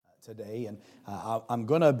today, and I'm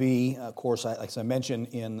going to be, of course, like I mentioned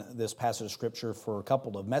in this passage of Scripture, for a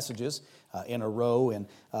couple of messages in a row, and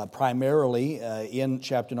primarily in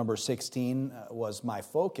chapter number 16 was my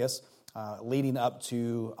focus leading up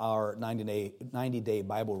to our 90-day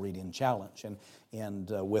Bible reading challenge, and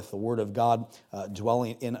with the Word of God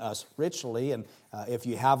dwelling in us richly. And if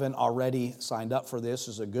you haven't already signed up for this,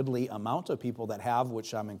 there's a goodly amount of people that have,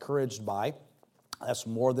 which I'm encouraged by. That's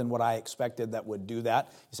more than what I expected that would do that.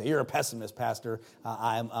 You say, you're a pessimist, Pastor.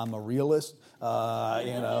 I'm a realist, how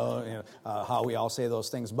we all say those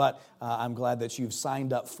things. But I'm glad that you've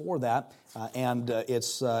signed up for that, and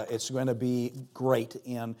it's going to be great.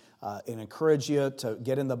 And encourage you to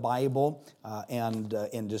get in the Bible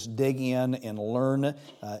and just dig in and learn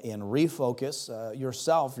and refocus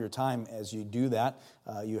yourself, your time as you do that.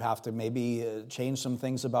 You have to maybe change some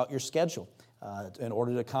things about your schedule in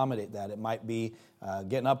order to accommodate that. It might be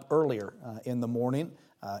getting up earlier in the morning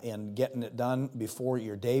and getting it done before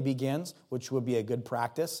your day begins, which would be a good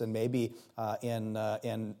practice. And maybe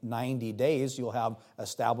in 90 days, you'll have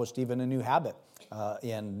established even a new habit.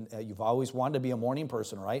 And you've always wanted to be a morning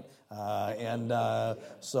person, right?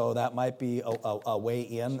 So that might be a way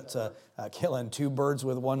in to killing two birds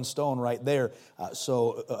with one stone right there.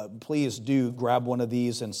 So please do grab one of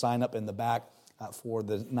these and sign up in the back for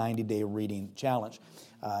the 90-day reading challenge.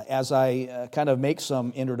 As I kind of make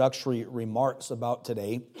some introductory remarks about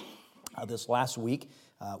today, this last week,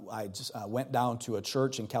 I just went down to a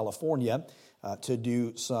church in California to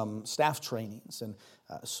do some staff trainings. And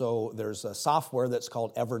so there's a software that's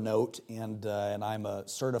called Evernote, and I'm a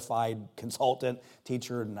certified consultant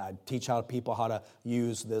teacher, and I teach people how to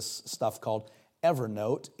use this stuff called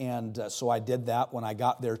Evernote. And so I did that when I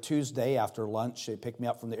got there Tuesday after lunch. They picked me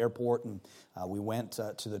up from the airport, and we went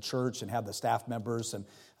to the church and had the staff members, and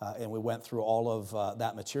we went through all of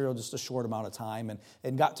that material, just a short amount of time,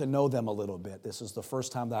 and got to know them a little bit. This is the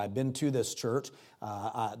first time that I've been to this church.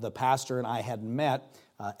 The pastor and I had met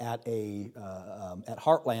at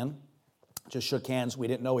Heartland, just shook hands. We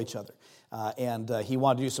didn't know each other. And he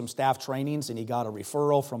wanted to do some staff trainings, and he got a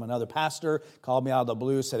referral from another pastor, called me out of the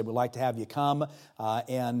blue, said, we'd like to have you come.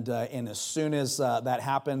 And as soon as that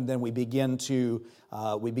happened, then we begin to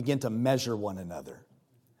measure one another.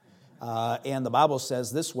 And the Bible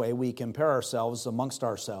says this way, we compare ourselves amongst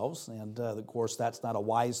ourselves, and of course that's not a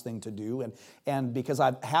wise thing to do. And because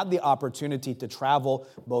I've had the opportunity to travel,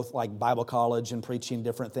 both like Bible college and preaching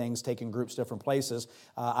different things, taking groups different places,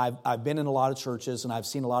 I've been in a lot of churches and I've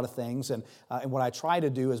seen a lot of things. And what I try to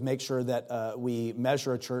do is make sure that we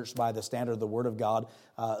measure a church by the standard of the Word of God,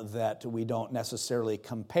 that we don't necessarily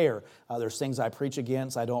compare. There's things I preach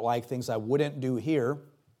against. I don't like things I wouldn't do here.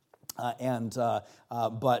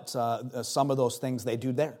 But some of those things they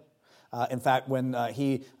do there. In fact, when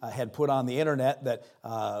he had put on the internet that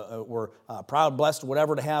we're proud, blessed,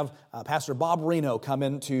 whatever, to have Pastor Bob Reno come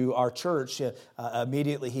into our church,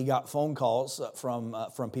 immediately he got phone calls from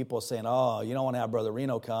people saying, "Oh, you don't want to have Brother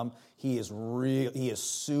Reno come. He is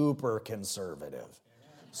super conservative."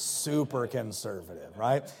 Super conservative,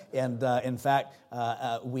 right? And in fact,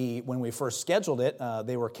 when we first scheduled it,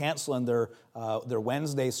 they were canceling their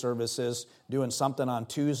Wednesday services, doing something on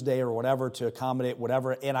Tuesday or whatever to accommodate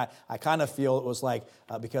whatever. And I kind of feel it was like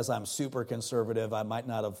because I'm super conservative, I might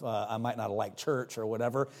not have liked church or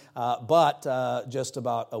whatever. But just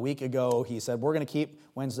about a week ago, he said, "We're going to keep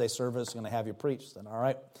Wednesday service. Going to have you preach." Then all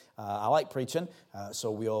right, I like preaching, so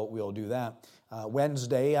we'll do that.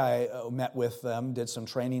 Wednesday, I met with them, did some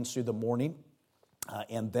trainings through the morning,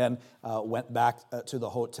 and then went back to the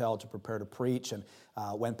hotel to prepare to preach, and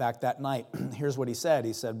went back that night. Here's what he said.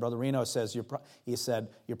 He said, "Brother Reno says, you're probably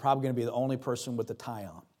going to be the only person with the tie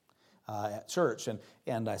on at church."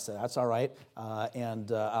 And I said, "That's all right."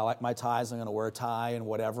 I like my ties. I'm going to wear a tie and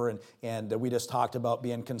whatever. And we just talked about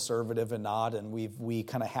being conservative and not. And we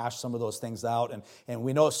kind of hashed some of those things out. And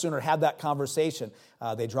we no sooner had that conversation.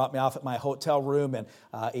 They dropped me off at my hotel room. And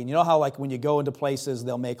you know how like when you go into places,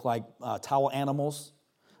 they'll make like towel animals.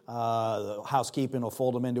 The housekeeping will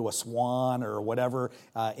fold them into a swan or whatever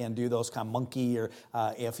and do those kind of monkey, or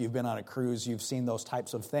if you've been on a cruise, you've seen those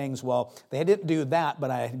types of things. Well, they didn't do that,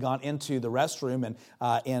 but I had gone into the restroom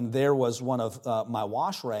and there was one of my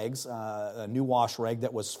wash rags, a new wash rag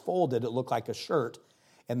that was folded. It looked like a shirt,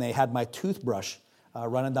 and they had my toothbrush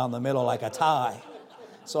running down the middle like a tie.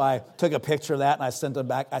 So I took a picture of that and I sent it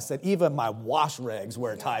back. I said, "Even my wash rags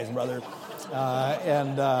wear ties, brother."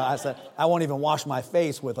 I said, "I won't even wash my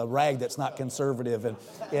face with a rag that's not conservative."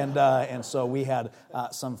 And so we had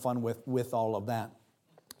some fun with all of that.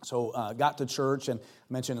 So got to church, and I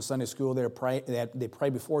mentioned in Sunday school they pray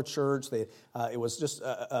before church. It was just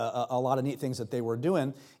a lot of neat things that they were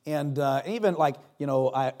doing, and even like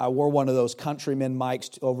I wore one of those countryman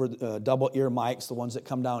mics over double ear mics, the ones that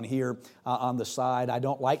come down here on the side. I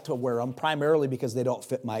don't like to wear them primarily because they don't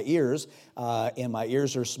fit my ears, and my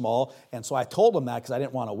ears are small. And so I told them that because I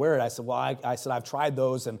didn't want to wear it. I said, well, I said I've tried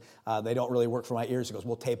those, and they don't really work for my ears. He goes,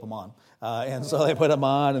 we'll tape them on, and so they put them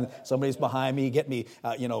on, and somebody's behind me, get me,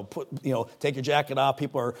 take your jacket off.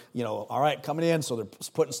 People are, all right, coming in. So they're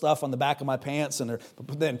putting stuff on the back of my pants, and they're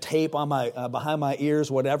putting tape on my behind my ears,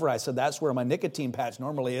 whatever. I said that's where my nicotine patch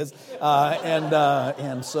normally is,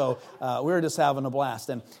 and so we were just having a blast.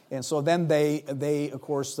 And so then they of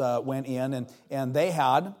course went in, and they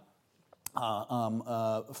had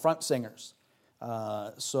front singers.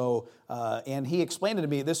 And he explained it to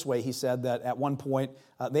me this way. He said that at one point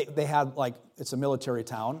they had, like, it's a military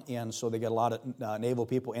town, and so they get a lot of naval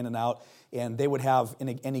people in and out, and they would have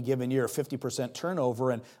in any given year 50%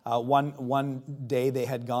 turnover. And one day they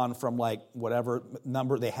had gone from like whatever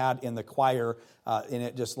number they had in the choir, and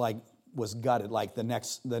it just like was gutted. Like the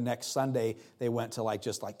next Sunday, they went to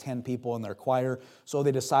just 10 people in their choir. So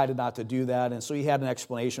they decided not to do that. And so he had an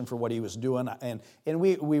explanation for what he was doing. And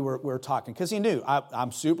we were talking because he knew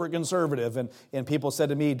I'm super conservative. And people said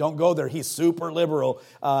to me, "Don't go there. He's super liberal."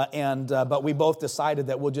 But we both decided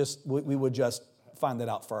that we would just find that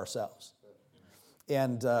out for ourselves.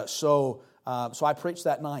 And so I preached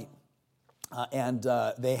that night. And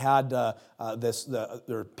they had there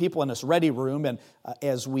were people in this ready room, and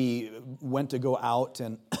as we went to go out,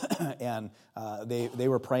 and they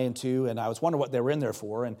were praying too, and I was wondering what they were in there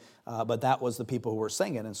for, but that was the people who were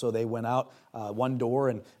singing. And so they went out one door,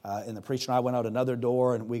 and the preacher and I went out another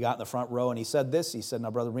door, and we got in the front row, and he said this. He said,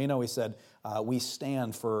 "Now, Brother Reno," he said, "we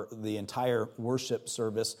stand for the entire worship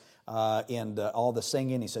service and all the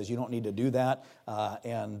singing." He says, "You don't need to do that,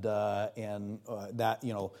 and that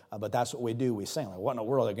but that's what we do. We sing." Like, what in the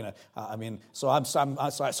world are they going to? So I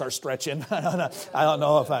start stretching. I don't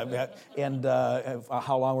know if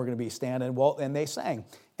how long we're going to be standing. Well, and they sang,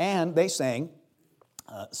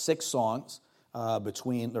 6 songs.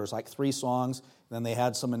 There was like 3 songs. Then they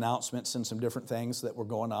had some announcements and some different things that were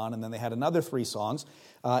going on, and then they had another 3 songs,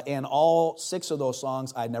 and all 6 of those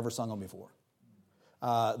songs I'd never sung them before.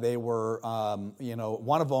 They were,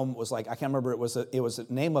 one of them was like, I can't remember, it was the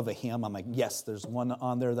name of a hymn. I'm like, yes, there's one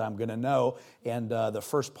on there that I'm going to know. And the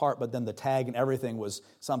first part, but then the tag and everything was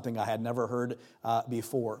something I had never heard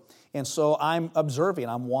before. And so I'm observing,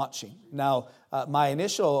 I'm watching. Now, my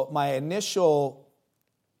initial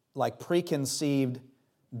like preconceived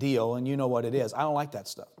deal, and you know what it is, I don't like that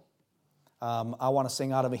stuff. I want to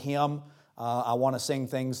sing out of a hymn. I want to sing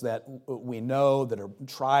things that we know, that are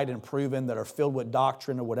tried and proven, that are filled with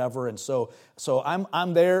doctrine or whatever. And so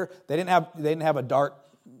I'm there. They didn't have a dark,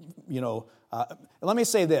 let me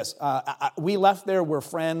say this. We left there. We're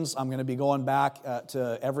friends. I'm going to be going back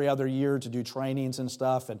to every other year to do trainings and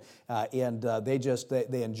stuff. And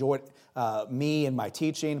they enjoyed me and my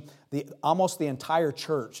teaching. Almost the entire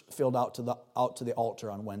church filled out to the altar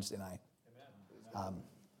on Wednesday night,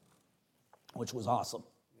 which was awesome.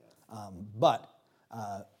 But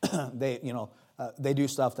they do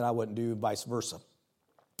stuff that I wouldn't do, vice versa.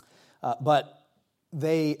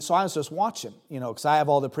 So I was just watching, because I have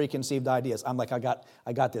all the preconceived ideas. I'm like, I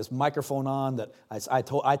got this microphone on that I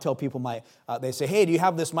tell people they say, "Hey, do you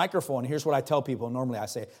have this microphone?" Here's what I tell people normally. I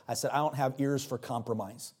said, "I don't have ears for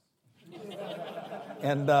compromise."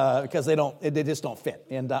 And because they just don't fit.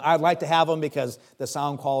 And I'd like to have them because the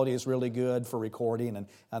sound quality is really good for recording,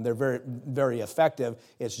 and they're very, very effective.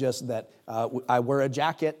 It's just that I wear a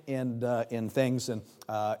jacket and things, and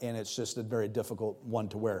it's just a very difficult one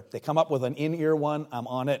to wear. They come up with an in-ear one, I'm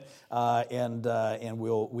on it, and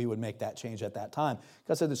we would make that change at that time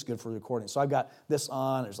because it's good for recording. So I've got this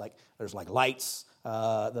on. There's like lights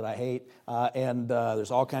that I hate, and there's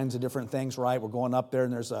all kinds of different things. Right, we're going up there,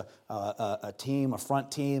 and there's a front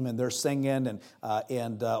team, and they're singing,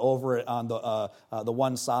 and over on the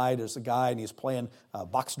one side there's a guy, and he's playing a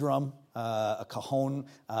box drum, a cajon,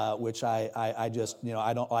 which I just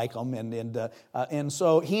I don't like them, and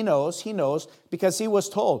so he knows because he was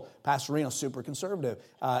told Pastor Reno's super conservative,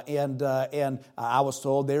 and I was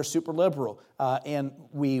told they're super liberal, and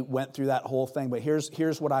we went through that whole thing. But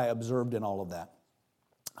here's what I observed in all of that.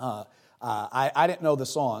 I didn't know the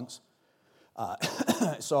songs,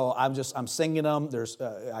 so I'm singing them.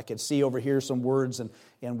 I could see over here some words and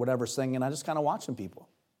whatever singing. I just kind of watching people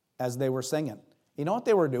as they were singing. You know what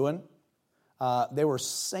they were doing? They were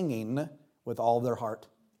singing with all of their heart.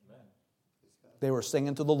 They were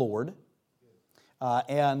singing to the Lord,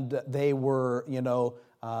 and they were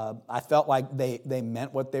I felt like they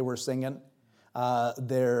meant what they were singing.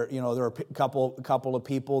 There were a couple of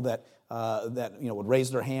people that would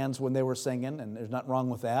raise their hands when they were singing, and there's nothing wrong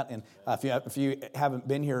with that. And if you haven't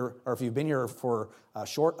been here, or if you've been here for a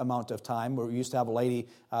short amount of time, we used to have a lady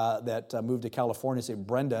that moved to California, named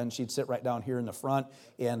Brenda, and she'd sit right down here in the front,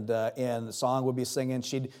 and the song would be singing.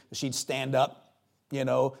 She'd stand up.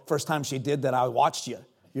 First time she did that, I watched you.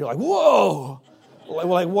 You're like, whoa!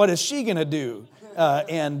 Like, what is she gonna do?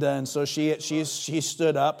 And so she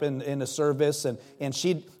stood up in the service, and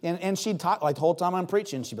she'd talk like the whole time I'm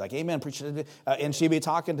preaching. She'd be like, "Amen, preacher," and she'd be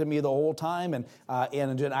talking to me the whole time. And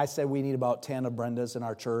I said we need about 10 of Brenda's in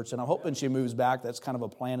our church, and I'm hoping she moves back. That's kind of a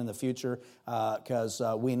plan in the future because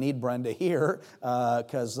we need Brenda here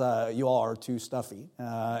because you all are too stuffy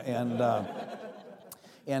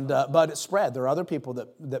but it spread. There are other people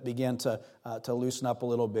that began to loosen up a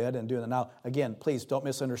little bit and do that. Now, again, please don't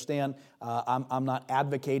misunderstand. I'm not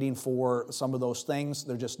advocating for some of those things.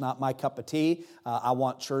 They're just not my cup of tea. I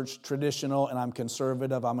want church traditional, and I'm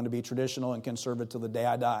conservative. I'm going to be traditional and conservative till the day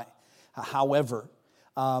I die. However,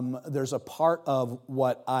 there's a part of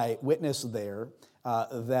what I witnessed there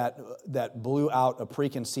that blew out a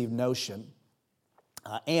preconceived notion.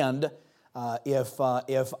 If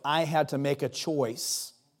I had to make a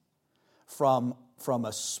choice from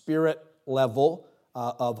a spirit level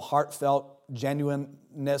of heartfelt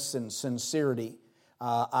genuineness and sincerity,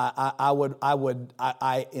 I would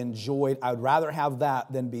rather have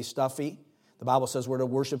that than be stuffy. The Bible says we're to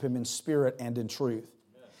worship Him in spirit and in truth.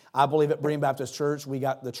 I believe at Berean Baptist Church we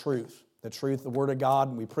got the truth, the Word of God,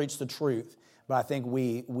 and we preach the truth. But I think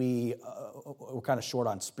we're kind of short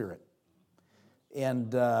on spirit.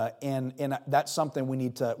 And that's something we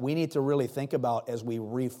need to really think about as we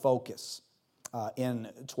refocus in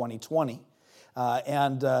 2020,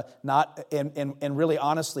 and really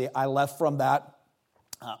honestly, I left from that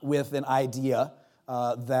with an idea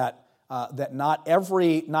that not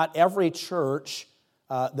every church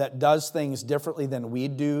that does things differently than we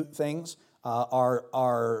do things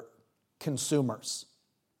are consumers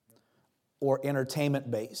or entertainment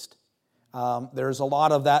based. There's a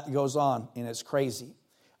lot of that goes on, and it's crazy.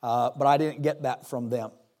 But I didn't get that from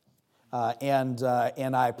them, and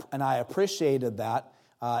I appreciated that.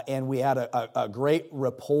 And we had a great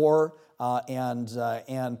rapport. And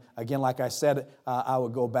again, like I said, I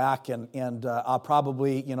would go back and I'll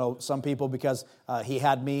probably, some people, because he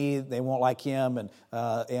had me, they won't like him, and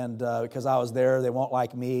because I was there, they won't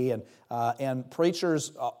like me. And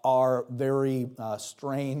preachers are very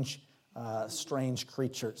strange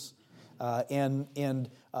creatures. But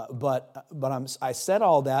I said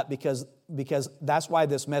all that because that's why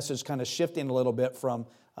this message kind of shifting a little bit from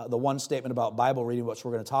the one statement about Bible reading, which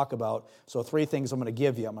we're going to talk about. So 3 things I'm going to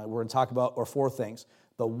give you. We're going to talk about, or 4 things: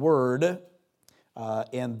 the Word,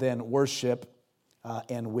 and then worship,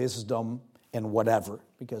 and wisdom, and whatever.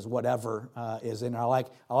 Because whatever is in. I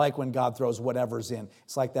like when God throws whatever's in.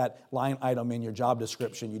 It's like that line item in your job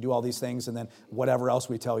description. You do all these things, and then whatever else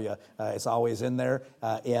we tell you, it's always in there.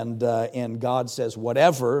 And God says,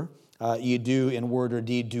 whatever you do in word or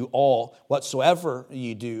deed, do all. Whatsoever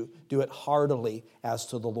you do it heartily as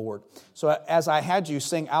to the Lord. So as I had you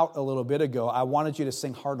sing out a little bit ago, I wanted you to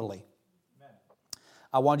sing heartily.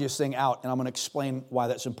 I wanted you to sing out, and I'm going to explain why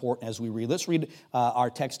that's important as we read. Let's read our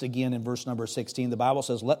text again in verse number 16. The Bible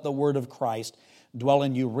says, "Let the word of Christ dwell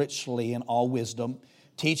in you richly in all wisdom,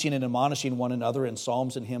 teaching and admonishing one another in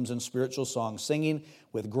psalms and hymns and spiritual songs, singing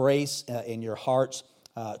with grace in your hearts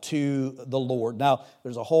to the Lord." Now,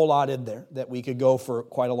 there's a whole lot in there that we could go for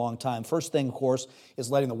quite a long time. First thing, of course,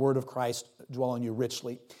 is letting the word of Christ dwell in you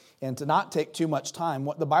richly. And to not take too much time,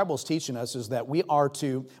 what the Bible is teaching us is that we are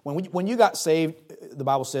to, when you got saved, the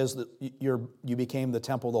Bible says that you became the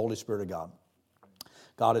temple of the Holy Spirit of God.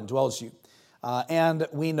 God indwells you. And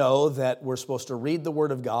we know that we're supposed to read the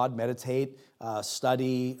Word of God, meditate,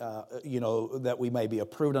 study, that we may be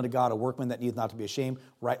approved unto God, a workman that needeth not to be ashamed,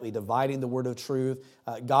 rightly dividing the word of truth.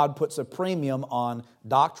 God puts a premium on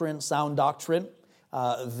doctrine, sound doctrine,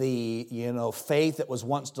 the faith that was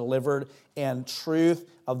once delivered, and truth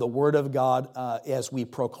of the Word of God as we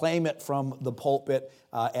proclaim it from the pulpit,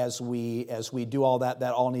 as we do all that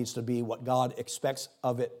all needs to be what God expects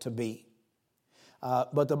of it to be.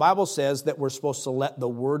 But the Bible says that we're supposed to let the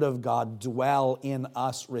Word of God dwell in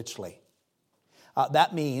us richly.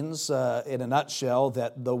 That means, in a nutshell,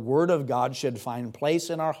 that the Word of God should find place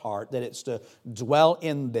in our heart, that it's to dwell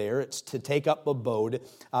in there, it's to take up abode,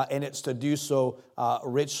 and it's to do so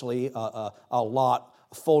richly, a lot,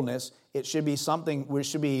 fullness. It should be something, we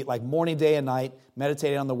should be like morning, day, and night,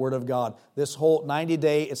 meditating on the Word of God. This whole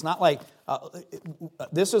 90-day, it's not like,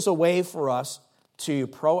 this is a way for us to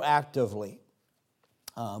proactively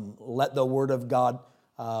let the Word of God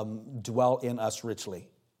dwell in us richly.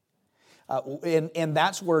 And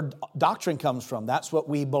that's where doctrine comes from. That's what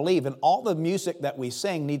we believe. And all the music that we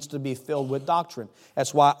sing needs to be filled with doctrine.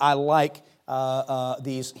 That's why I like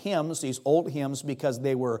these hymns, these old hymns, because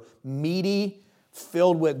they were meaty,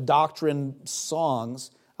 filled with doctrine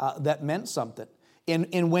songs that meant something.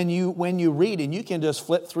 And when you read, and you can just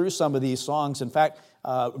flip through some of these songs. In fact,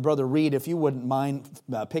 Brother Reed, if you wouldn't mind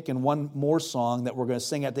picking one more song that we're going to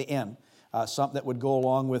sing at the end. Something that would go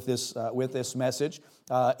along with this message,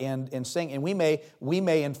 and sing. And we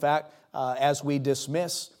may in fact, as we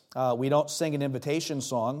dismiss, we don't sing an invitation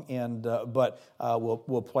song, but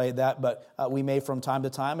we'll play that. But we may from time to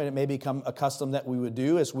time, and it may become a custom that we would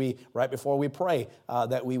do as we right before we pray,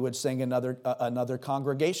 that we would sing another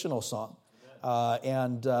congregational song.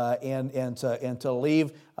 And to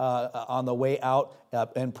leave on the way out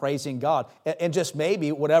and praising God, and just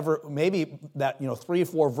maybe that 3 or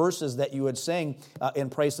 4 verses that you would sing in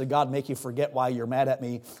praise to God make you forget why you're mad at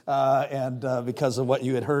me, and because of what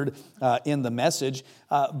you had heard in the message.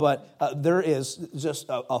 But there is just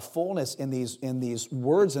a fullness in these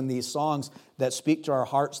words and these songs that speak to our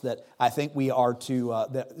hearts that I think we are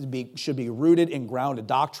should be rooted in grounded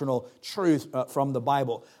doctrinal truth from the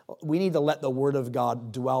Bible. We need to let the Word of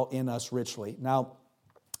God dwell in us richly. Now,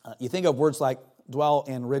 you think of words like dwell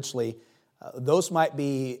in richly, those might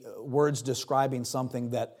be words describing something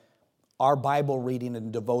that our Bible reading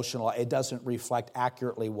and devotional, it doesn't reflect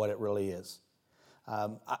accurately what it really is.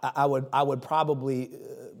 I would probably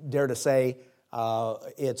dare to say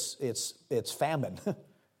it's famine.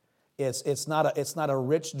 It's not a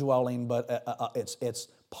rich dwelling, but it's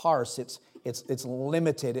sparse. It's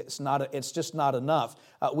limited. It's just not enough.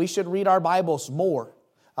 We should read our Bibles more.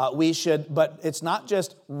 But it's not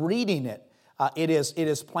just reading it. It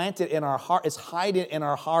is planted in our heart. It's hiding in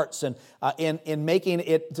our hearts, and in making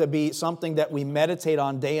it to be something that we meditate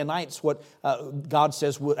on day and night. It's what God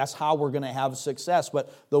says. That's how we're going to have success.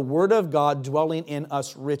 But the Word of God dwelling in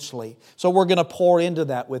us richly. So we're going to pour into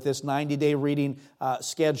that with this 90-day reading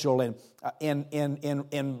schedule,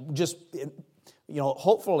 and just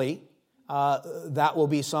hopefully that will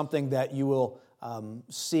be something that you will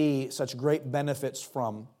see such great benefits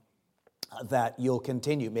from, that you'll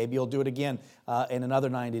continue. Maybe you'll do it again in another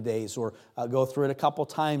 90 days, or go through it a couple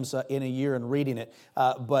times in a year and reading it.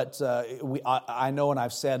 But I know, and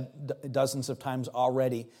I've said dozens of times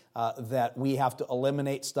already, that we have to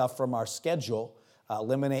eliminate stuff from our schedule,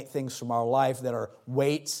 eliminate things from our life that are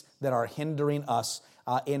weights that are hindering us.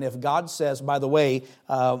 And if God says, by the way,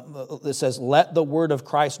 it says, let the word of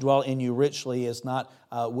Christ dwell in you richly, is not,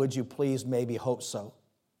 would you please maybe hope so.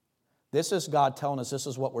 This is God telling us this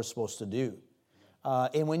is what we're supposed to do.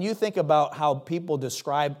 And when you think about how people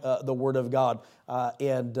describe the Word of God,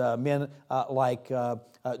 and men like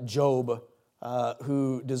Job,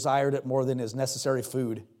 who desired it more than his necessary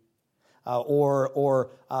food,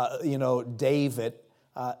 or David,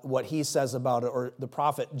 what he says about it, or the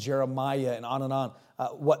prophet Jeremiah, and on,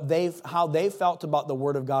 how they felt about the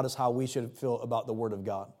Word of God is how we should feel about the Word of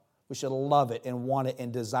God. We should love it and want it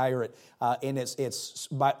and desire it. And the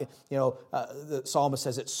psalmist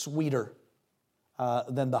says it's sweeter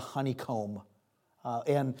than the honeycomb.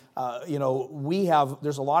 There's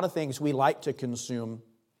a lot of things we like to consume,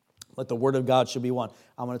 but the Word of God should be one.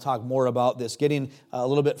 I'm going to talk more about this. Getting a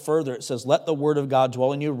little bit further, it says, let the Word of God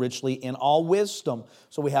dwell in you richly in all wisdom.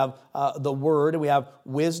 So we have the Word, we have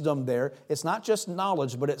wisdom there. It's not just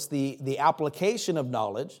knowledge, but it's the application of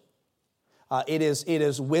knowledge. It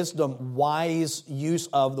is wisdom, wise use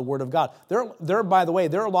of the Word of God. By the way,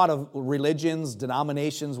 there are a lot of religions,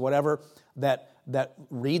 denominations, whatever, that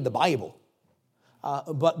read the Bible.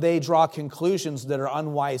 But they draw conclusions that are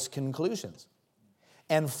unwise conclusions.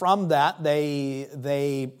 And from that, they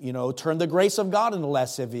turn the grace of God into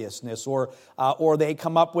lasciviousness, or they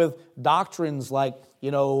come up with doctrines like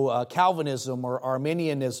Calvinism or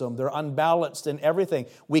Arminianism. They're unbalanced in everything.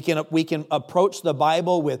 We can approach the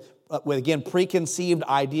Bible with again preconceived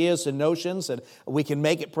ideas and notions, and we can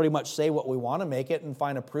make it pretty much say what we want to make it and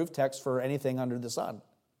find a proof text for anything under the sun.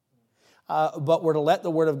 But we're to let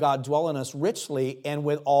the Word of God dwell in us richly and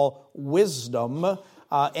with all wisdom,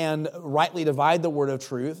 and rightly divide the word of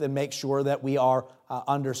truth and make sure that we are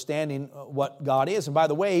understanding what God is. And by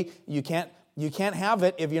the way, you can't have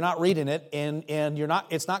it if you're not reading it, and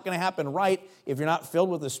it's not going to happen right if you're not filled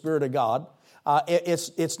with the Spirit of God.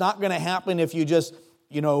 It's not going to happen if you just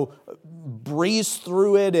breeze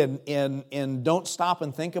through it and don't stop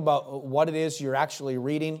and think about what it is you're actually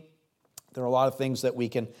reading. There are a lot of things that we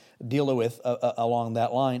can deal with along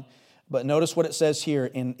that line. But notice what it says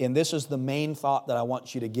here, and this is the main thought that I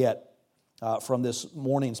want you to get from this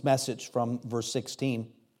morning's message from verse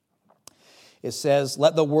 16. It says,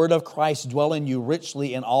 "Let the word of Christ dwell in you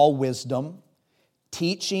richly in all wisdom,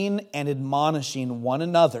 teaching and admonishing one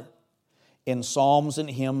another in psalms and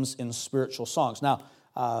hymns and spiritual songs." Now,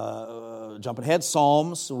 jumping ahead,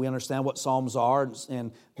 psalms, so we understand what psalms are.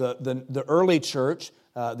 And the early church,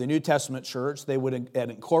 the New Testament church, they would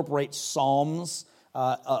incorporate psalms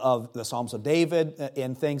of the Psalms of David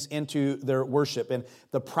and things into their worship. And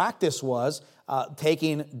the practice was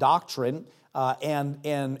taking doctrine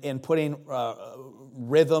and putting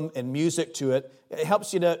rhythm and music to it. It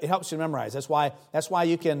helps you to memorize. That's why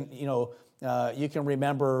you can you can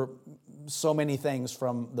remember so many things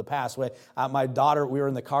from the past. My daughter, we were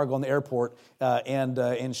in the car going to the airport,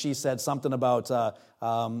 and she said something about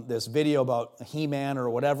this video about He-Man or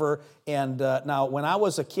whatever. And now, when I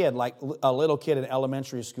was a kid, like a little kid in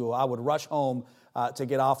elementary school, I would rush home to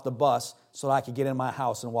get off the bus so that I could get in my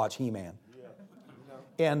house and watch He-Man.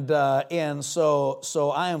 And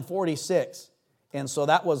so I am 46, and so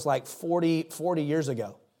that was like 40 years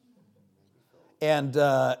ago. And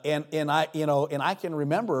I can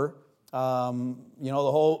remember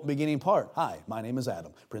the whole beginning part. "Hi, my name is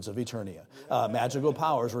Adam, Prince of Eternia. Magical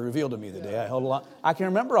powers were revealed to me the day I held a lot." I can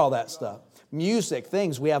remember all that stuff. Music,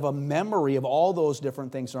 things. We have a memory of all those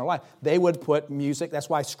different things in our life. They would put music. That's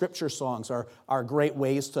why scripture songs are great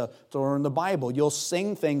ways to learn the Bible. You'll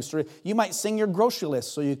sing things through. You might sing your grocery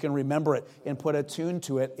list so you can remember it and put a tune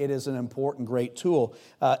to it. It is an important, great tool.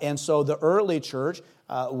 And so the early church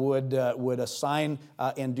would assign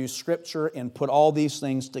and do scripture and put all these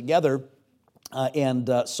things together. And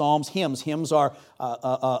psalms, hymns. Hymns are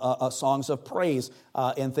songs of praise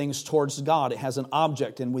and things towards God. It has an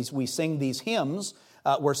object, and we sing these hymns.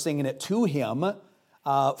 We're singing it to Him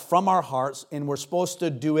from our hearts, and we're supposed to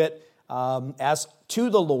do it as to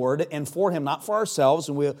the Lord and for Him, not for ourselves.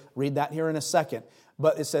 And we'll read that here in a second.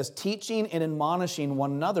 But it says teaching and admonishing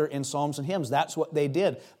one another in psalms and hymns. That's what they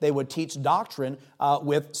did. They would teach doctrine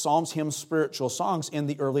with psalms, hymns, spiritual songs in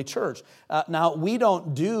the early church. Now, we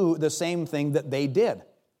don't do the same thing that they did.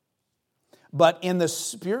 But in the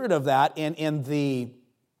spirit of that, and in the,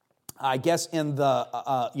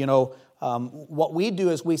 what we do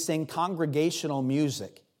is we sing congregational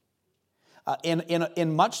music.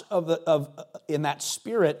 In much in that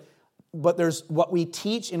spirit. But there's what we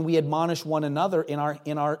teach and we admonish one another in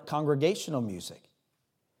our congregational music.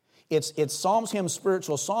 It's psalms, hymns,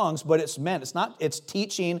 spiritual songs, but it's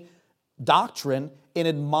teaching doctrine and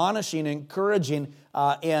admonishing, encouraging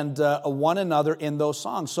and one another in those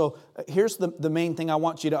songs. So here's the main thing I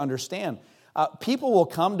want you to understand. People will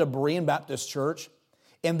come to Berean Baptist Church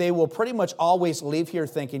and they will pretty much always leave here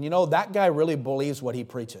thinking, that guy really believes what he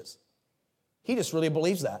preaches. He just really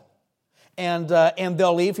believes that. And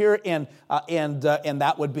they'll leave here, and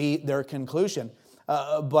that would be their conclusion.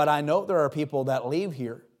 But I know there are people that leave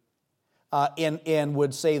here and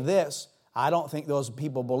would say this: I don't think those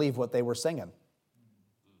people believe what they were singing.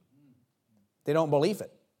 They don't believe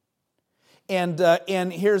it. And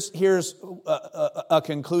here's a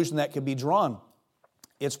conclusion that could be drawn.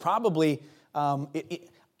 It's probably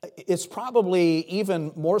It's probably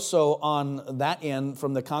even more so on that end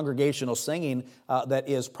from the congregational singing that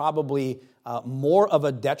is probably more of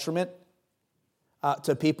a detriment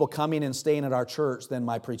to people coming and staying at our church than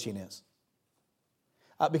my preaching is.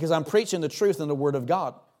 Because I'm preaching the truth in the Word of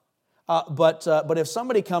God. But if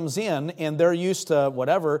somebody comes in and they're used to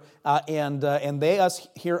whatever, and they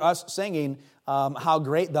hear us singing "How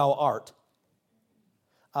Great Thou Art"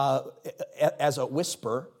 as a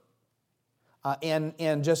whisper,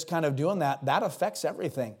 and just kind of doing that affects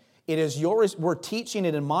everything. It is yours. We're teaching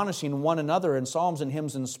and admonishing one another in psalms and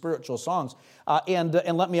hymns and spiritual songs. And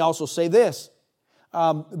let me also say this: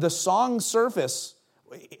 the song service.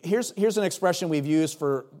 Here's an expression we've used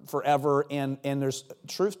for forever, and there's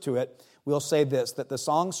truth to it. We'll say this: that the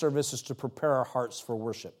song service is to prepare our hearts for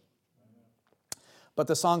worship. But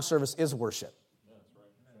the song service is worship.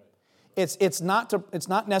 It's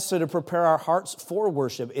not necessary to prepare our hearts for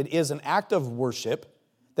worship. It is an act of worship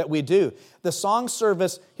that we do. The song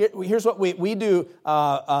service, here's what we do,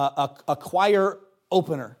 a choir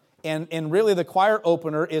opener. And really the choir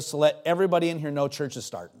opener is to let everybody in here know church is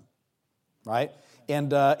starting, right?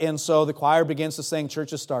 And so the choir begins to sing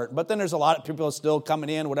church is starting. But then there's a lot of people still coming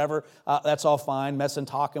in, whatever. That's all fine, messing,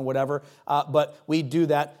 talking, whatever. But we do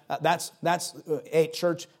that. That's a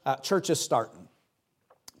church is starting.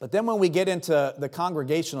 But then when we get into the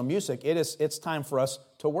congregational music, it's time for us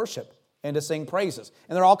to worship. and to sing praises.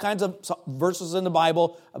 And there are all kinds of verses in the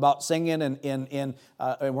Bible about singing, and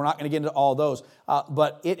we're not going to get into all those.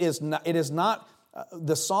 But it is not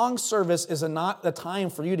the song service is not the time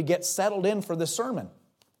for you to get settled in for the sermon.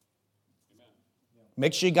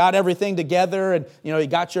 Make sure you got everything together, and you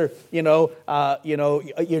got your,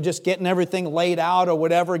 you're just getting everything laid out or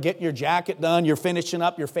whatever, getting your jacket done, you're finishing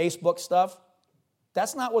up your Facebook stuff.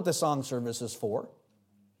 That's not what the song service is for.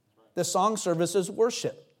 The song service is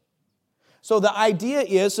worship. So the idea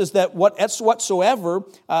is that whatsoever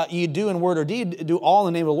you do in word or deed, do all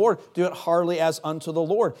in the name of the Lord, do it heartily as unto the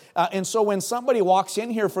Lord. And so when somebody walks in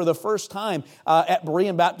here for the first time at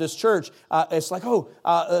Berean Baptist Church, it's like,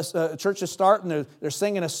 church is starting, they're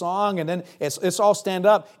singing a song, and then it's all stand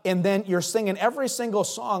up, and then you're singing every single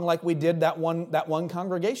song like we did that one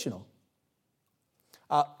congregational.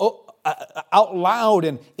 Out loud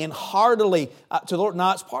and heartily to the Lord. No,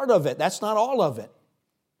 it's part of it. That's not all of it.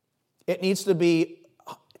 It needs to be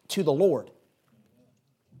to the Lord.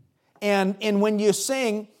 And when you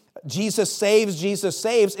sing, Jesus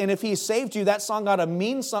saves, and if He saved you, that song ought to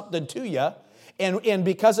mean something to you. And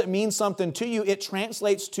because it means something to you, it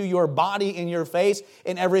translates to your body and your face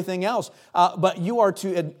and everything else. But you are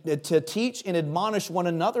to teach and admonish one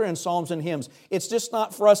another in psalms and hymns. It's just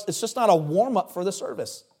not for us, it's just not a warm-up for the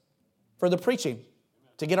service, for the preaching,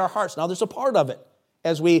 to get our hearts. Now there's a part of it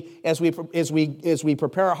as we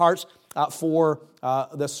prepare our hearts for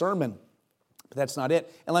the sermon. But that's not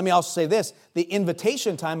it. And let me also say this: the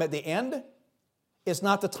invitation time at the end is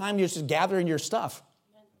not the time you're just gathering your stuff,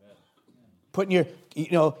 putting your,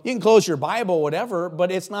 you can close your Bible, whatever, but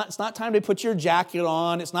it's not time to put your jacket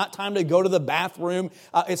on. It's not time to go to the bathroom.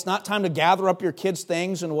 It's not time to gather up your kids'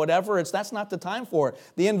 things and whatever. That's not the time for it.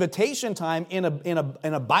 The invitation time in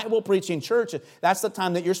a Bible preaching church, that's the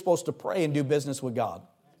time that you're supposed to pray and do business with God.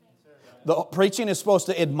 The preaching is supposed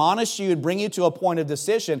to admonish you and bring you to a point of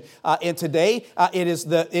decision. And today, it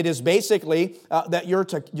is basically that you're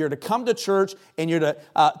to come to church and you're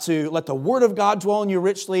to let the Word of God dwell in you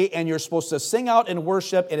richly, and you're supposed to sing out and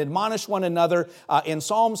worship and admonish one another in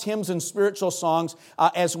psalms, hymns, and spiritual songs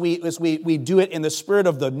as we do it in the spirit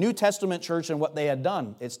of the New Testament church and what they had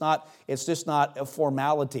done. It's just not a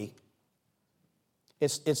formality.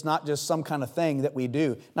 It's not just some kind of thing that we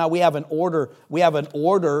do. Now we have an order.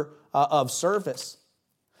 Of service.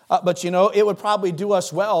 But it would probably do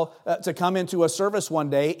us well to come into a service one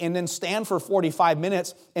day and then stand for 45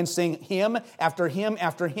 minutes and sing hymn after hymn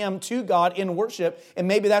after hymn to God in worship, and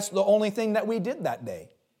maybe that's the only thing that we did that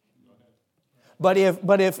day. But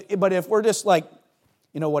if we're just like,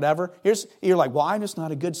 whatever, you're like, well, I'm just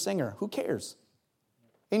not a good singer. Who cares?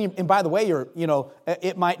 And by the way,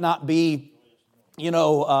 it might not be, you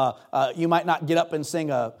might not get up and sing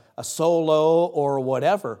a solo or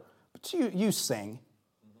whatever. You sing.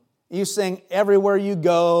 You sing everywhere you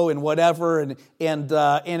go and whatever, and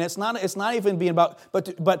it's not even being about.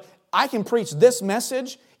 But I can preach this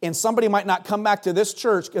message, and somebody might not come back to this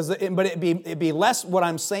church but it'd be less what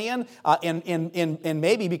I'm saying, and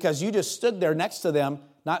maybe because you just stood there next to them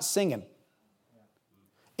not singing,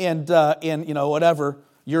 and whatever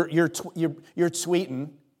you're tweeting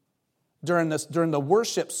during the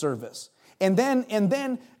worship service, and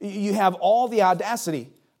then you have all the audacity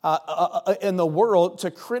in the world to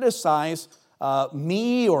criticize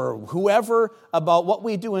me or whoever about what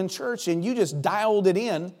we do in church, and you just dialed it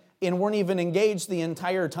in and weren't even engaged the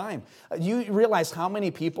entire time. You realize how many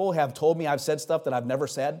people have told me I've said stuff that I've never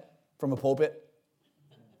said from a pulpit?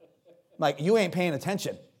 Like, you ain't paying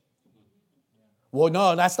attention. Well,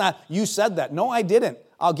 no, that's not, you said that. No, I didn't.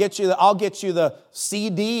 I'll get you the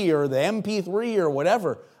CD or the MP3 or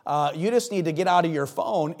whatever. You just need to get out of your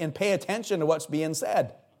phone and pay attention to what's being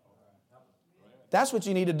said. That's what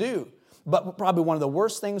you need to do. But probably one of the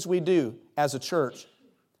worst things we do as a church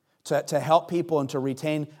to help people and to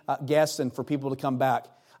retain guests and for people to come back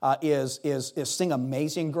is sing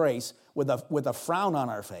Amazing Grace with a frown on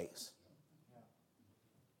our face.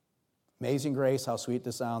 Amazing grace, how sweet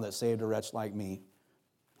the sound that saved a wretch like me.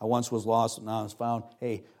 I once was lost, and now I was found.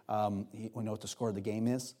 Hey, we know what the score of the game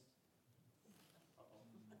is?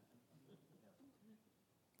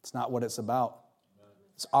 It's not what it's about.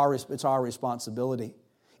 It's our responsibility.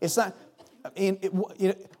 It's not.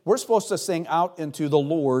 We're supposed to sing out into the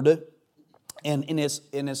Lord, and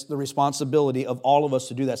it's the responsibility of all of us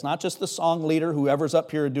to do that. It's not just the song leader, whoever's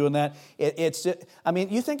up here doing that.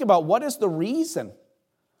 You think about what is the reason.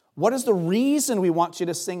 What is the reason we want you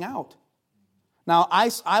to sing out? Now,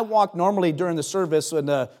 I walk normally during the service when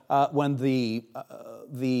the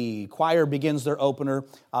choir begins their opener.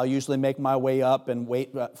 I'll usually make my way up and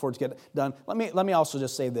wait for it to get done. Let me also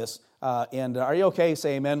just say this. And are you okay?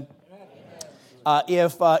 Say amen.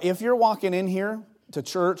 If you're walking in here to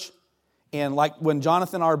church, and like when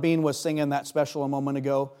Jonathan R. Bean was singing that special a moment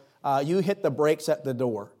ago, you hit the brakes at the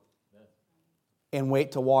door and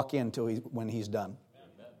wait to walk in when he's done.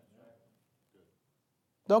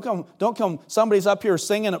 Don't come. Somebody's up here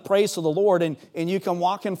singing a praise to the Lord, and you come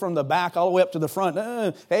walking from the back all the way up to the front.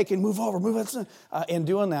 Hey, can you move over, and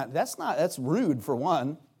doing that. That's rude for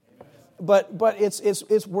one. But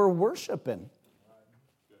it's we're worshiping.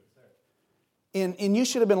 And you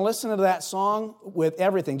should have been listening to that song with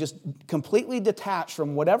everything, just completely detached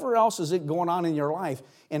from whatever else is going on in your life,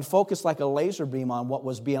 and focused like a laser beam on what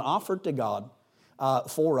was being offered to God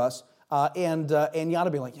for us. And you ought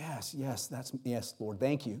to be like, yes, Lord,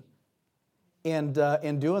 thank you. And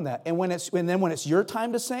doing that. And when it's your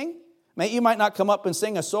time to sing, you might not come up and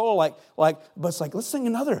sing a solo but it's like, let's do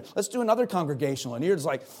another congregational. And you're just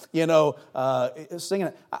like, singing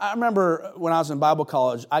it. I remember when I was in Bible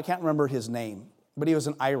college, I can't remember his name, but he was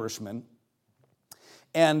an Irishman.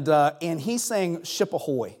 And he sang Ship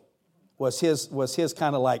Ahoy was his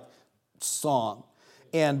kind of like song.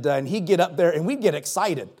 And he'd get up there and we'd get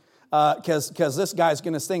excited. Because this guy's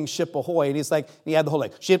going to sing Ship Ahoy, and he had the whole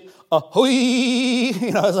like Ship Ahoy,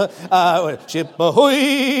 Ship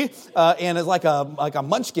Ahoy, and it's like a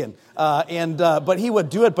munchkin, but he would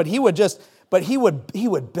do it, but he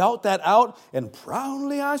would belt that out, and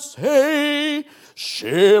proudly I say,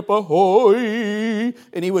 Ship Ahoy,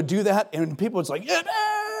 and he would do that, and people would like,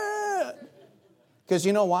 yeah, because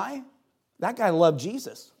you know why? That guy loved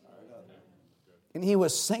Jesus, and he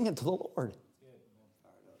was singing to the Lord.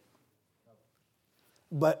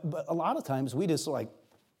 But a lot of times we just like,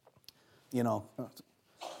 the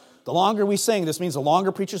longer we sing, this means the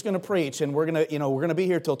longer preacher's going to preach, and we're going to be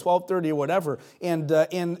here till 12:30 or whatever. And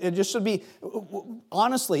it just should be,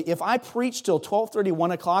 honestly, if I preach till 12:30,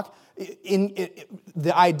 1 o'clock,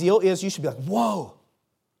 the ideal is you should be like, whoa,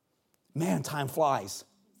 man, time flies.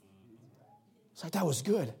 It's like, that was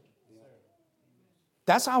good.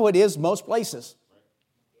 That's how it is most places.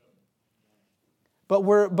 But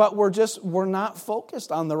we're not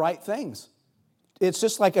focused on the right things. It's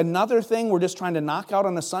just like another thing we're just trying to knock out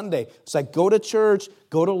on a Sunday. It's like go to church,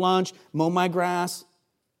 go to lunch, mow my grass.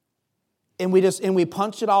 And we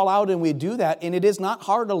punch it all out and we do that. And it is not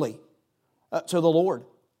heartily to the Lord.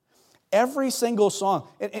 Every single song.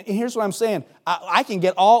 And here's what I'm saying. I can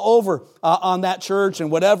get all over on that church and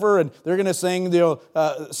whatever. And they're going to sing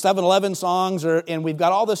 7-Eleven songs. And we've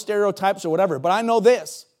got all the stereotypes or whatever. But I know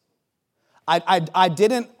this. I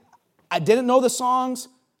didn't know the songs,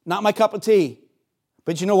 not my cup of tea.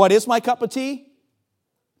 But you know what is my cup of tea?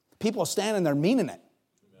 People standing there meaning it.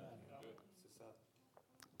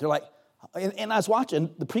 They're like, and I was watching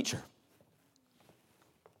the preacher.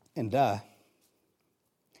 And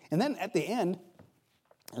then at the end,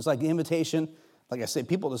 it's like the invitation, like I said,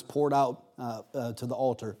 people just poured out to the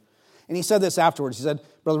altar. And he said this afterwards. He said,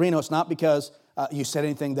 Brother Reno, it's not because you said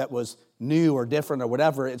anything that was new or different or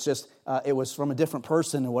whatever. It's just, it was from a different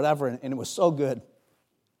person or whatever, and it was so good.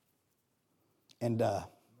 And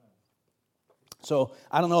so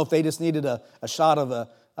I don't know if they just needed a shot of a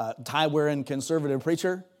tie-wearing conservative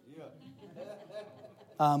preacher.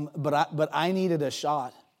 But I needed a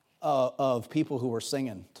shot of people who were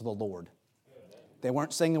singing to the Lord. They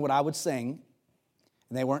weren't singing what I would sing,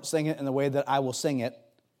 and they weren't singing it in the way that I will sing it,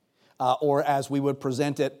 or as we would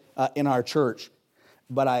present it in our church.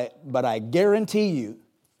 But I guarantee you,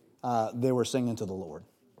 they were singing to the Lord,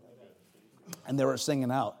 and they were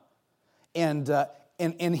singing out. And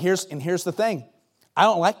here's the thing, I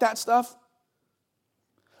don't like that stuff.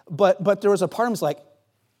 But there was a part of me that's like,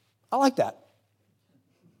 I like that.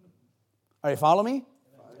 Are you following me?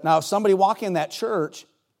 Now, if somebody walked in that church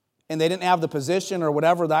and they didn't have the position or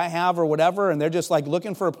whatever that I have or whatever, and they're just like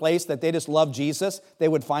looking for a place that they just love Jesus, they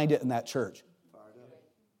would find it in that church.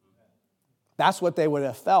 That's what they would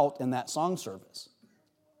have felt in that song service.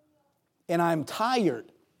 And I'm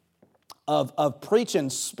tired of preaching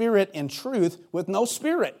spirit and truth with no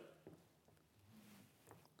spirit.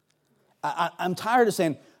 I'm tired of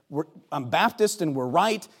saying I'm Baptist and we're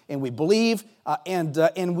right and we believe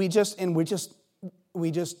and we just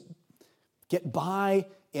get by,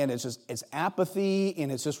 and it's apathy, and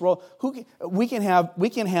it's just we can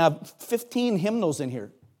have 15 hymnals in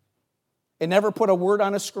here and never put a word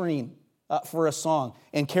on a screen for a song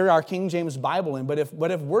and carry our King James Bible in. But if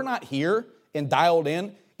we're not here and dialed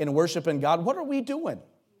in and worshiping God, what are we doing?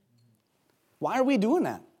 Why are we doing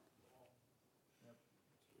that?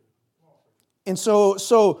 And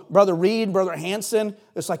so Brother Reed, Brother Hanson,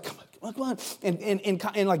 it's like, come on,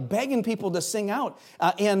 and like begging people to sing out.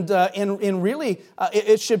 And really,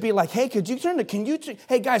 it should be like, hey,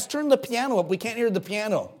 hey guys, turn the piano up. We can't hear the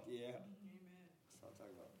piano.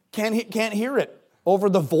 Can't hear it over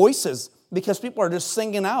the voices because people are just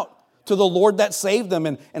singing out to the Lord that saved them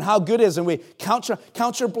and how good it is. And we count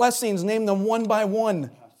your blessings, name them one by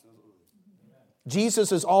one.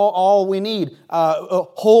 Jesus is all we need.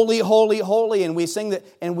 Holy, holy, holy. And we sing that,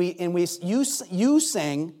 you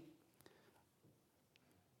sang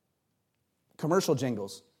commercial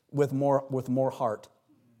jingles with more heart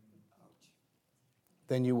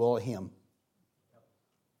than you will a hymn.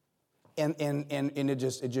 And it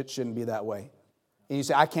just shouldn't be that way. And you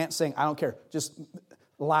say, I can't sing, I don't care. Just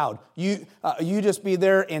loud. You just be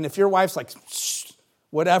there, and if your wife's like, shh,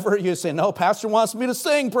 whatever, you say, no, pastor wants me to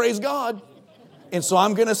sing, praise God. And so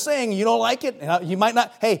I'm going to sing. You don't like it? You might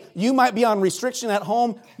not. Hey, you might be on restriction at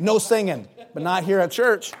home, no singing, but not here at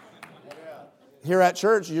church. Here at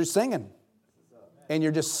church, you're singing. And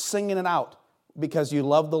you're just singing it out because you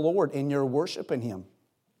love the Lord and you're worshiping Him.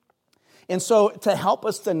 And so to help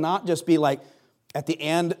us to not just be like, at the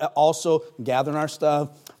end, also gathering our stuff,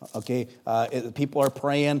 okay, people are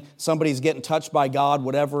praying, somebody's getting touched by God,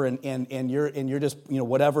 whatever, and you're just,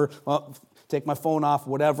 whatever, take my phone off,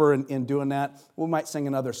 whatever, and doing that. We might sing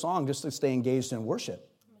another song just to stay engaged in worship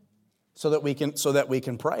so that we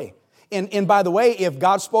can pray. And by the way, if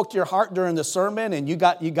God spoke to your heart during the sermon and you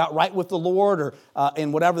got right with the Lord or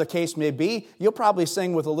and whatever the case may be, you'll probably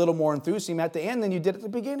sing with a little more enthusiasm at the end than you did at the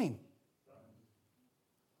beginning.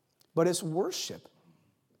 But it's worship.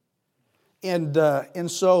 And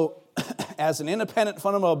so as an independent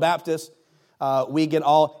fundamental Baptist, we get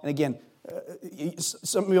all, and again,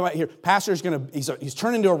 some of you might hear, pastor's he's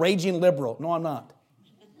turned into a raging liberal. No, I'm not.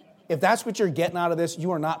 If that's what you're getting out of this,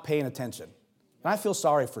 you are not paying attention. And I feel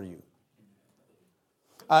sorry for you.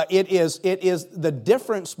 It is the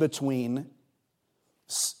difference between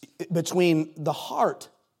the heart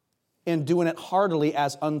and doing it heartily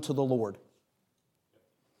as unto the Lord.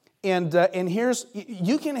 And here's,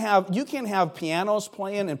 you can have pianos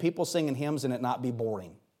playing and people singing hymns and it not be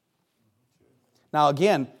boring. Now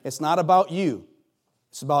again, it's not about you.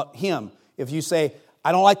 It's about Him. If you say,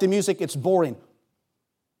 I don't like the music, it's boring.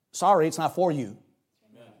 Sorry, it's not for you.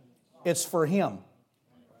 It's for Him.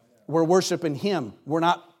 We're worshiping Him. We're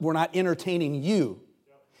not entertaining you.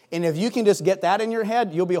 And if you can just get that in your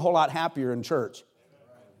head, you'll be a whole lot happier in church.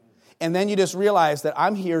 And then you just realize that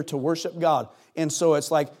I'm here to worship God. And so it's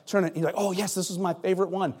like, you're like, oh yes, this is my favorite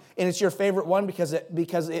one. And it's your favorite one because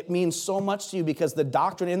it means so much to you, because the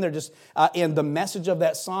doctrine in there just, and the message of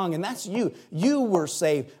that song, and that's you. You were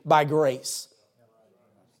saved by grace.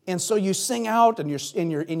 And so you sing out and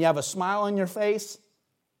you have a smile on your face.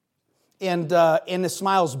 And the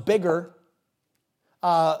smile's bigger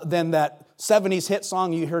than that 70s hit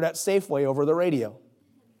song you heard at Safeway over the radio.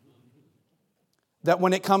 That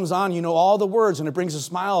when it comes on, you know all the words and it brings a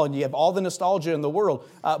smile and you have all the nostalgia in the world.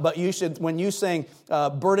 But you should, when you sing,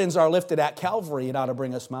 burdens are lifted at Calvary, it ought to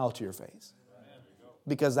bring a smile to your face.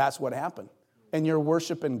 Because that's what happened. And you're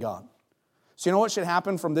worshiping God. So you know what should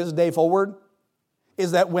happen from this day forward?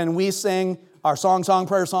 Is that when we sing our song,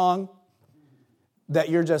 prayer song, that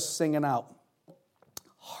you're just singing out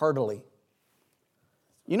heartily.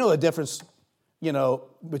 You know the difference,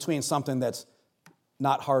 between something that's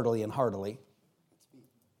not heartily and heartily.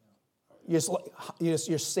 You're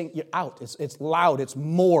out. It's loud. It's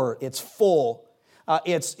more. It's full.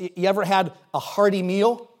 You ever had a hearty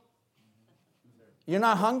meal? You're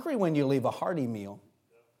not hungry when you leave a hearty meal.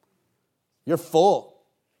 You're full.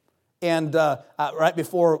 And right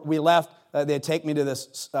before we left, they had taken me to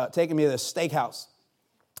this steakhouse,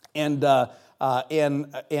 and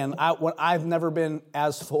I've never been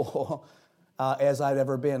as full as I've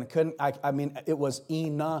ever been. It was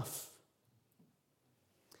enough.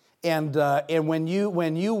 And when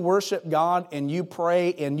you worship God and you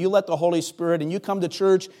pray and you let the Holy Spirit and you come to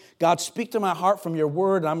church, God, speak to my heart from your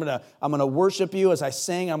word. I'm gonna worship you as I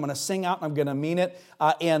sing. I'm gonna sing out and I'm gonna mean it.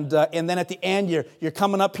 And then at the end, you're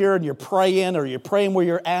coming up here and you're praying, or you're praying where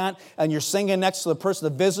you're at, and you're singing next to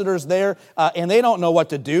the visitors there, and they don't know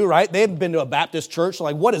what to do, right? They've been to a Baptist church,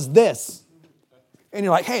 like, what is this? And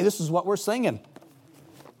you're like, hey, this is what we're singing.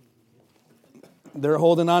 They're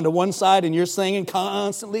holding on to one side and you're singing,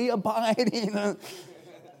 constantly abiding.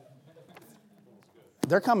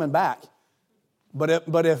 They're coming back.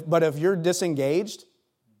 But if you're disengaged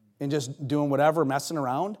and just doing whatever, messing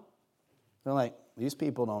around, they're like, these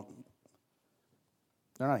people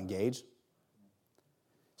they're not engaged.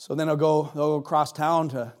 So then they'll go across town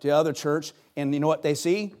to the other church, and you know what they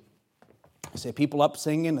see? I say people up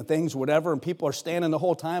singing and things, whatever, and people are standing the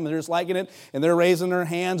whole time and they're just liking it and they're raising their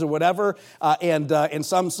hands or whatever, and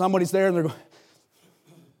somebody's there and they're going,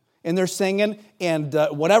 and they're singing, and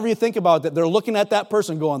whatever you think about that, they're looking at that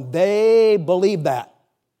person going, they believe that.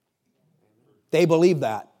 They believe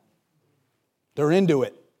that. They're into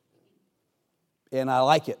it. And I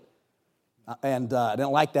like it. And I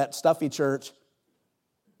didn't like that stuffy church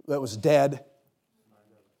that was dead,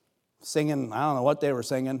 singing, I don't know what they were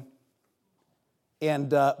singing.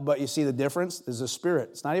 And but you see the difference is the Spirit.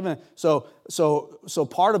 It's not even so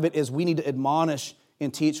part of it is we need to admonish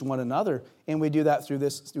and teach one another, and we do that through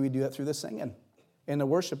this. We do that through the singing and the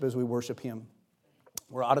worship as we worship Him.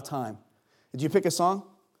 We're out of time. Did you pick a song?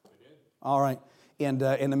 I did. All right. And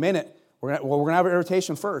in a minute, we're gonna have an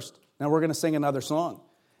invitation first. Now we're gonna sing another song.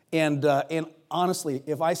 And honestly,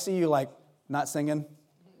 if I see you like not singing,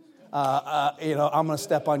 I'm gonna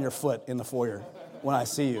step on your foot in the foyer when I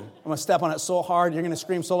see you. I'm gonna step on it so hard, you're gonna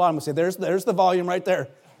scream so loud. I'm gonna say, "There's the volume right there."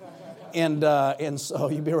 And so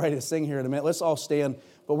you be ready to sing here in a minute. Let's all stand.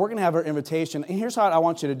 But we're going to have our invitation. And here's how I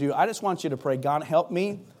want you to do. I just want you to pray, God, help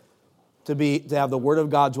me to have the Word of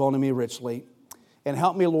God dwell in me richly. And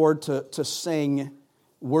help me, Lord, to sing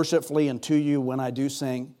worshipfully and to you when I do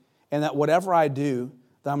sing. And that whatever I do,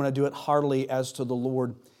 that I'm going to do it heartily as to the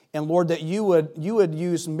Lord. And Lord, that you would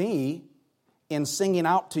use me in singing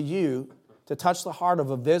out to you to touch the heart of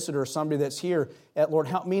a visitor, somebody that's here. Lord,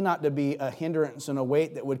 help me not to be a hindrance and a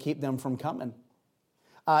weight that would keep them from coming.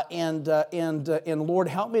 And Lord,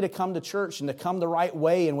 help me to come to church and to come the right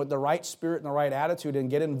way and with the right spirit and the right attitude and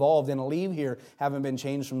get involved and leave here having been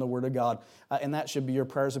changed from the Word of God. And that should be your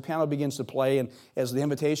prayer. As the piano begins to play and as the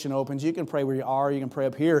invitation opens, you can pray where you are, you can pray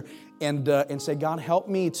up here and say, God, help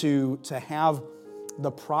me to have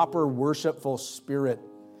the proper worshipful spirit.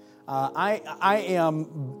 I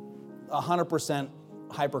am 100%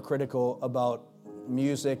 hypercritical about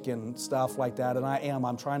music and stuff like that, and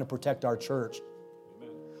I'm trying to protect our church.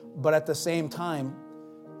 Amen. But at the same time,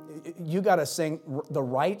 you got to sing the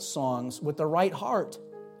right songs with the right heart.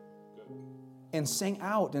 Good. And sing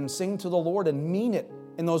out and sing to the Lord and mean it.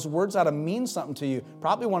 And those words ought to mean something to you.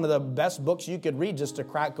 Probably one of the best books you could read, just to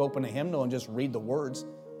crack open a hymnal and just read the words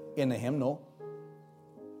in the hymnal.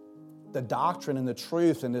 The doctrine and the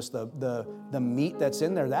truth and just the meat that's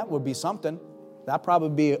in there, that would be something. That'd probably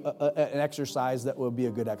be an exercise that would be a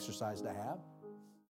good exercise to have.